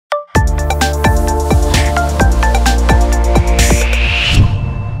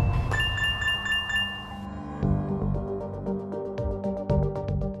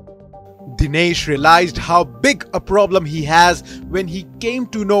Dinesh realized how big a problem he has when he came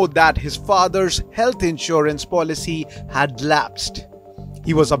to know that his father's health insurance policy had lapsed.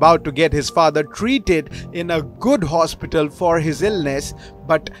 He was about to get his father treated in a good hospital for his illness,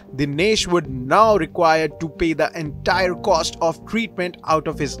 but Dinesh would now require to pay the entire cost of treatment out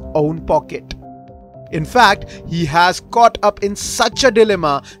of his own pocket. In fact, he has caught up in such a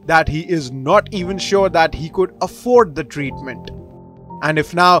dilemma that he is not even sure that he could afford the treatment. And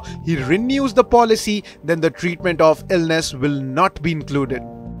if now he renews the policy, then the treatment of illness will not be included.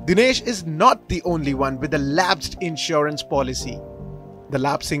 Dinesh is not the only one with a lapsed insurance policy. The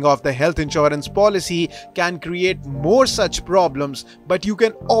lapsing of the health insurance policy can create more such problems, but you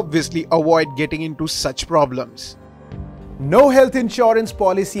can obviously avoid getting into such problems. No health insurance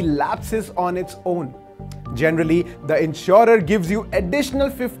policy lapses on its own. Generally, the insurer gives you additional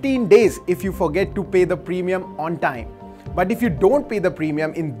 15 days if you forget to pay the premium on time. But if you don't pay the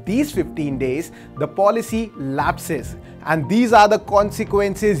premium in these 15 days, the policy lapses, and these are the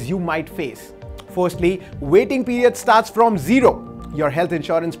consequences you might face. Firstly, waiting period starts from 0. Your health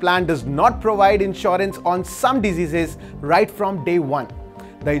insurance plan does not provide insurance on some diseases right from day 1.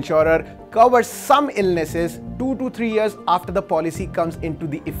 The insurer covers some illnesses 2 to 3 years after the policy comes into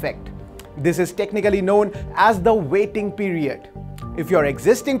the effect. This is technically known as the waiting period. If your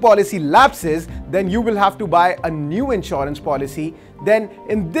existing policy lapses, then you will have to buy a new insurance policy. Then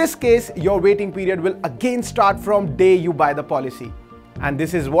in this case, your waiting period will again start from day you buy the policy. And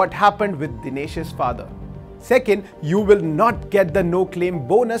this is what happened with Dinesh's father. Second, you will not get the no claim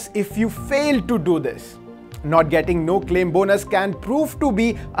bonus if you fail to do this. Not getting no claim bonus can prove to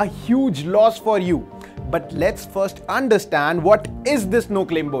be a huge loss for you. But let's first understand what is this no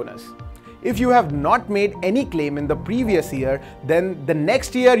claim bonus. If you have not made any claim in the previous year, then the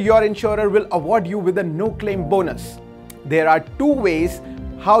next year your insurer will award you with a no claim bonus. There are two ways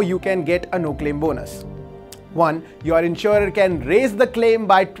how you can get a no claim bonus. One, your insurer can raise the claim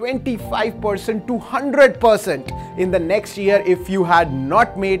by 25% to 100% in the next year if you had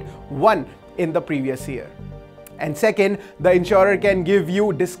not made one in the previous year. And second, the insurer can give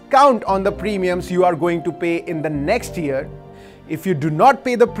you discount on the premiums you are going to pay in the next year. If you do not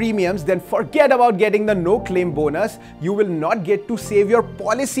pay the premiums, then forget about getting the no claim bonus. You will not get to save your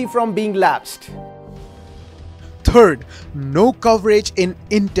policy from being lapsed. Third, no coverage in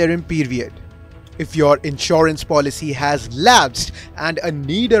interim period. If your insurance policy has lapsed and a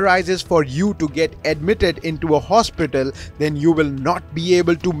need arises for you to get admitted into a hospital, then you will not be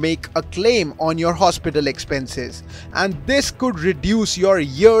able to make a claim on your hospital expenses. And this could reduce your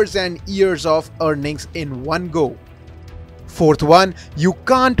years and years of earnings in one go. Fourth one, you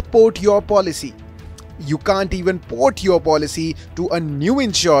can't port your policy. You can't even port your policy to a new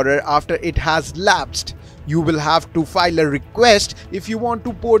insurer after it has lapsed. You will have to file a request if you want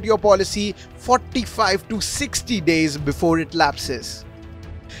to port your policy 45 to 60 days before it lapses.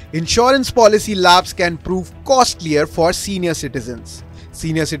 Insurance policy lapse can prove costlier for senior citizens.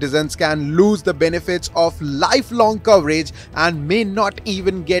 Senior citizens can lose the benefits of lifelong coverage and may not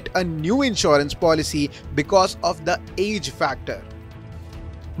even get a new insurance policy because of the age factor.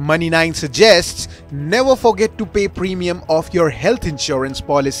 Money9 suggests never forget to pay premium of your health insurance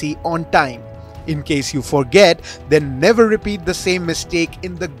policy on time. In case you forget, then never repeat the same mistake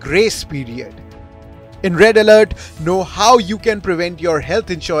in the grace period. In Red Alert, know how you can prevent your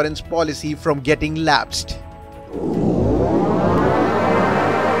health insurance policy from getting lapsed.